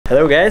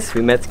Hello guys,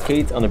 we met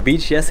Kate on the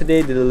beach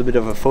yesterday, did a little bit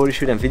of a photo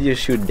shoot and video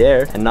shoot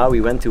there, and now we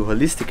went to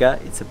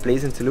Holistica. It's a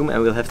place in Tulum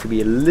and we'll have to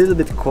be a little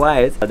bit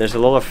quiet. There's a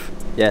lot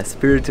of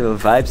spiritual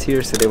vibes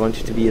here, so they want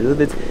you to be a little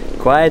bit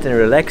quiet and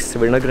relaxed,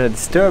 so we're not going to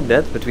disturb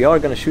that, but we are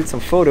going to shoot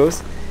some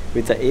photos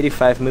with the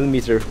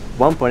 85mm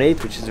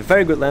 1.8, which is a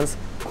very good lens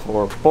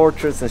for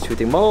portraits and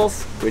shooting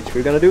models, which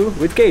we're gonna do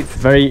with Kate.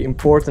 Very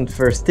important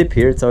first tip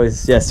here. It's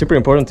always super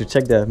important to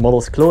check the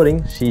model's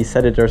clothing. She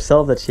said it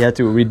herself that she had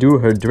to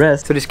redo her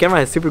dress. So this camera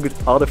has super good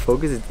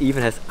autofocus. It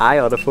even has eye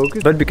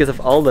autofocus, but because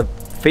of all the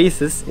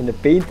faces in the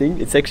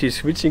painting, it's actually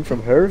switching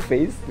from her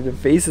face to the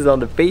faces on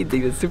the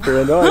painting. It's super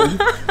annoying.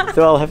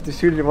 So I'll have to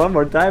shoot it one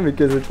more time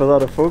because it was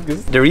out of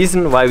focus. The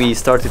reason why we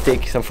start to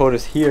take some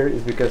photos here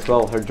is because,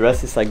 well, her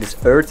dress is like this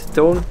earth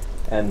tone.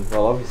 And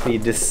well, obviously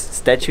this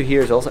statue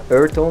here is also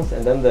earth tones,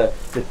 and then the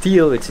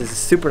teal, which is a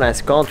super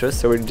nice contrast.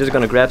 So we're just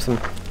gonna grab some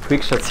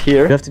quick shots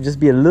here. You have to just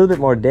be a little bit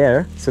more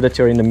there so that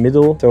you're in the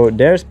middle. So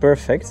there's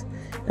perfect.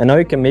 And now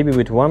you can maybe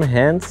with one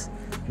hand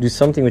do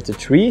something with the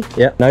tree.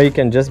 Yeah, now you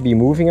can just be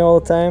moving all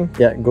the time.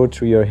 Yeah, go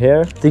through your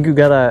hair. I think you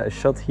got a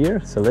shot here,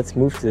 so let's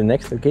move to the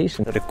next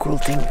location. So the cool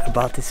thing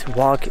about this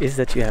walk is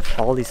that you have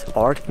all these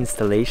art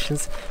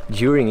installations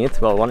during it.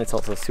 Well, one, it's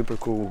also super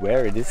cool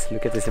where it is.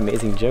 Look at this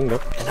amazing jungle.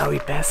 And now we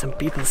pass some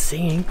people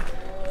singing,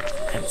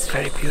 and it's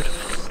very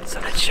beautiful. So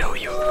let's show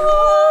you.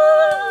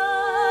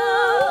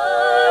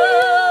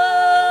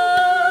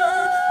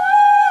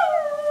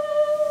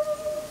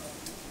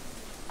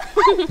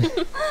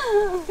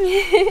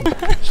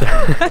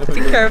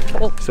 Be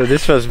careful. So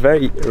this was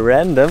very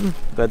random,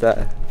 but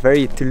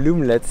very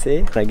Tulum, let's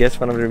say. I guess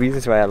one of the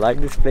reasons why I like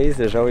this place,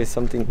 there's always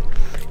something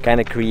kind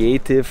of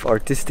creative,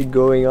 artistic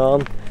going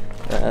on.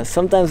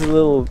 Sometimes a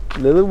little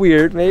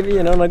weird, maybe,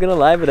 you know, not gonna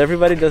lie, but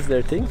everybody does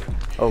their thing.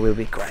 Oh, we'll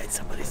be quiet,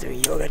 somebody's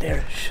doing yoga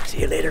there.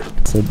 See you later.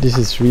 So this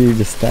is really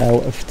the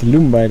style of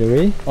Tulum, by the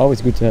way.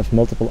 Always good to have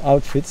multiple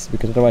outfits,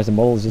 because otherwise the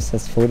model just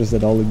has photos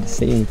that all look the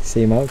same with the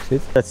same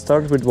outfit. Let's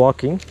start with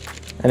walking,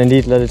 and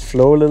indeed let it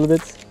flow a little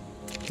bit,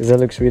 because that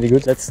looks really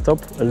good. Let's stop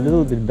a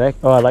little bit back.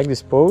 Oh, I like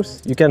this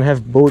pose. You can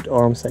have both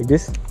arms like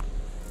this.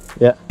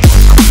 Yeah.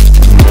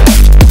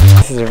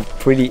 This is a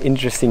pretty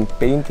interesting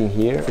painting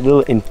here. It's a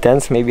little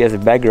intense maybe as a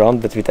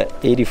background, but with the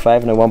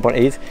 85 and a 1.8,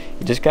 it's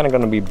just kind of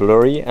gonna be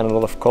blurry and a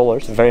lot of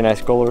colors. A very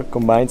nice color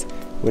combined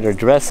with her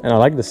dress. And I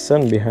like the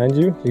sun behind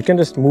you. You can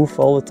just move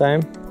all the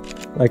time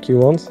like you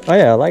want. Oh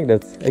yeah, I like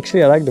that.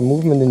 Actually, I like the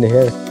movement in the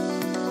hair.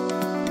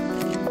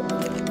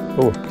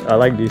 Oh, I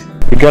like these.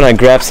 We're gonna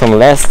grab some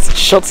last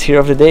shots here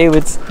of the day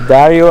with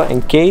Dario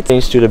and Kate.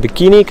 Change to the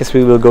bikini because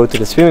we will go to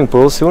the swimming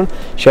pool soon.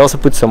 She also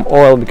put some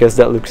oil because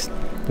that looks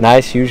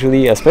nice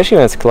usually, especially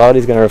when it's cloudy.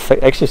 It's gonna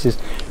reflect. Actually, it's just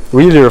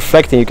really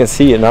reflecting. You can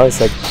see it now. It's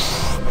like,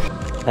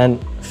 and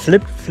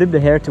flip the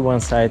hair to one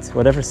side,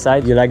 whatever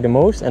side you like the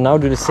most, and now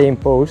do the same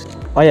pose.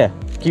 Oh yeah,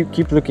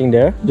 keep looking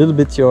there. A little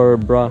bit your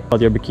bra, or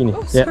your bikini.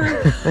 Oh, sorry.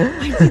 Yeah.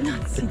 I did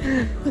not see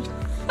that.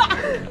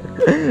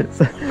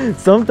 So,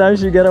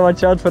 sometimes you gotta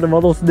watch out for the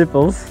model's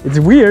nipples. It's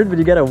weird, but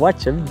you gotta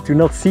watch them to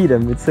not see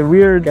them. It's a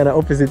weird kind of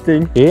opposite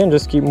thing. Okay, and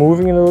just keep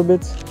moving a little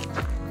bit,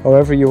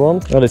 however you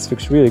want. Oh, this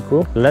looks really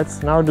cool.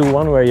 Let's now do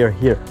one where you're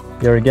here.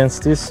 You're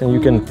against this and you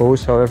can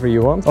pose however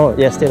you want. Oh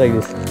yeah, stay like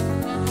this.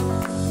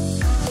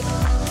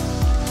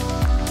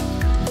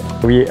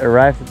 We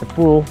arrived at the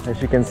pool.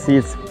 As you can see,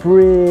 it's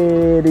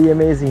pretty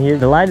amazing here.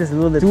 The light is a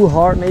little bit too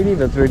hard maybe,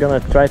 but we're gonna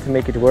try to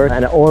make it work.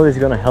 And the oil is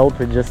gonna help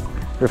with just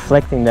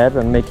reflecting that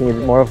and making it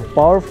more of a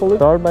powerful look.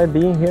 Start by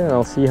being here and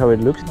I'll see how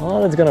it looks.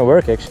 Oh, that's gonna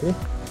work actually.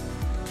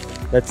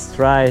 Let's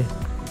try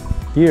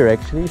here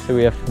actually, so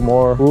we have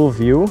more full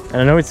view.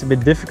 And I know it's a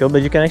bit difficult,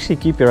 but you can actually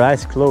keep your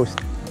eyes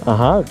closed.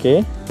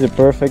 Okay, the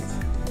perfect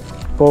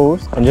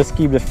pose. And just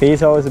keep the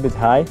face always a bit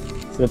high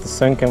so that the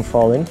sun can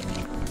fall in.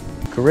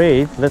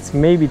 Great, let's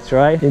maybe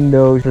try in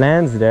those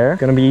plants there.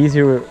 It's gonna be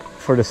easier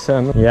for the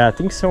sun. Yeah, I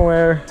think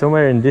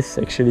somewhere in this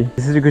actually.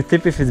 This is a good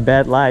tip if it's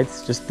bad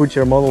lights. Just put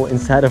your model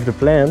inside of the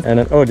plant and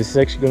then, oh, this is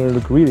actually gonna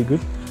look really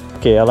good.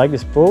 Okay, I like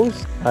this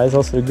pose. Eyes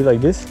also look good like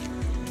this.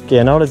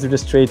 Okay, now let's do the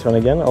straight one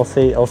again. I'll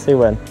say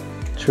when.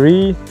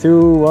 3,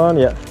 2, 1,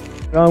 yeah.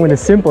 Going with a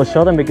simple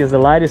shot, and because the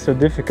light is so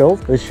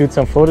difficult, we'll shoot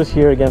some photos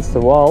here against the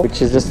wall,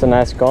 which is just a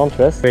nice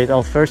contrast. Wait,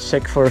 I'll first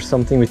check for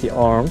something with the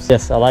arms.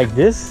 Yes, I like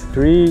this.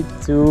 3,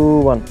 2,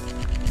 1.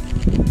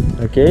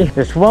 Okay,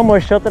 there's one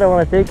more shot that I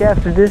want to take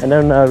after this, and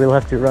then we'll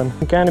have to run. You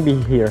can kind of be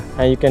here,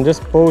 and you can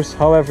just pose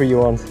however you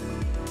want.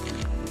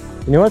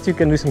 You know what? You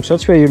can do some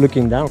shots where you're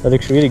looking down. That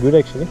looks really good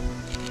actually.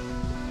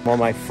 I'm on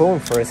my phone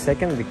for a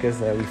second because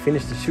we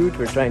finished the shoot.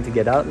 We're trying to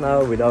get out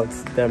now without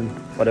them,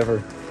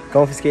 whatever,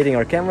 confiscating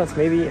our cameras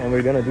maybe, and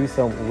we're gonna do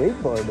some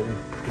wakeboarding.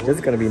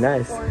 That's gonna be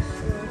nice.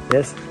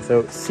 Yes,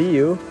 so see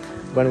you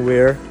when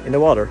we're in the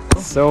water.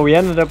 So we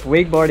ended up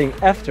wakeboarding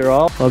after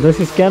all. Well, this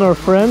is Ken, our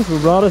friend who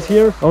brought us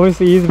here.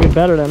 Obviously he's a bit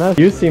better than us.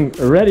 You seem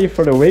ready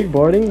for the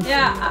wakeboarding.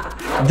 Yeah.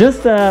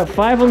 Just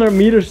 500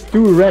 meters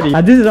too ready.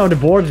 This is how the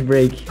boards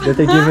break that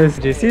they give us.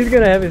 JC's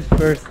gonna have his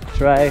first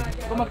try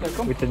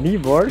with the knee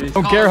board.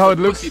 Don't care how it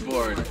looks.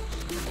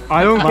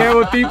 I don't care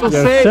what people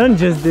Your say. son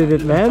just did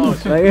it, man.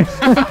 Like-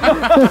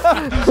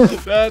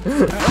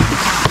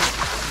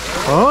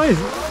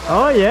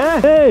 oh yeah.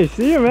 Hey,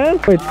 see you, man.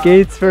 It's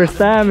Kate's first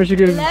time, and she's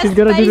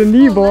gonna do the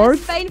kneeboard.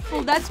 Less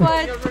painful. That's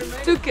why I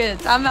took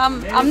it. I'm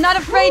not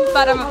afraid,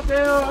 but I'm a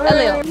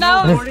little. Now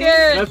I'm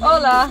scared.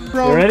 Hola.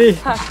 You ready?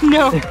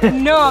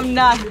 No, I'm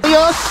not.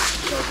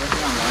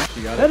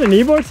 Yeah, the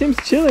kneeboard seems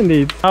chill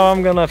indeed. Now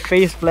I'm gonna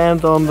face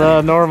plant on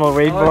the normal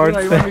wakeboards.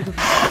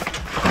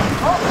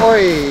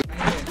 Oi!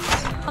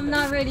 I'm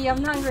not ready.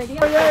 I'm not ready.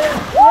 Oi!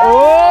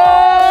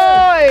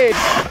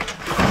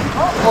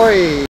 Oi!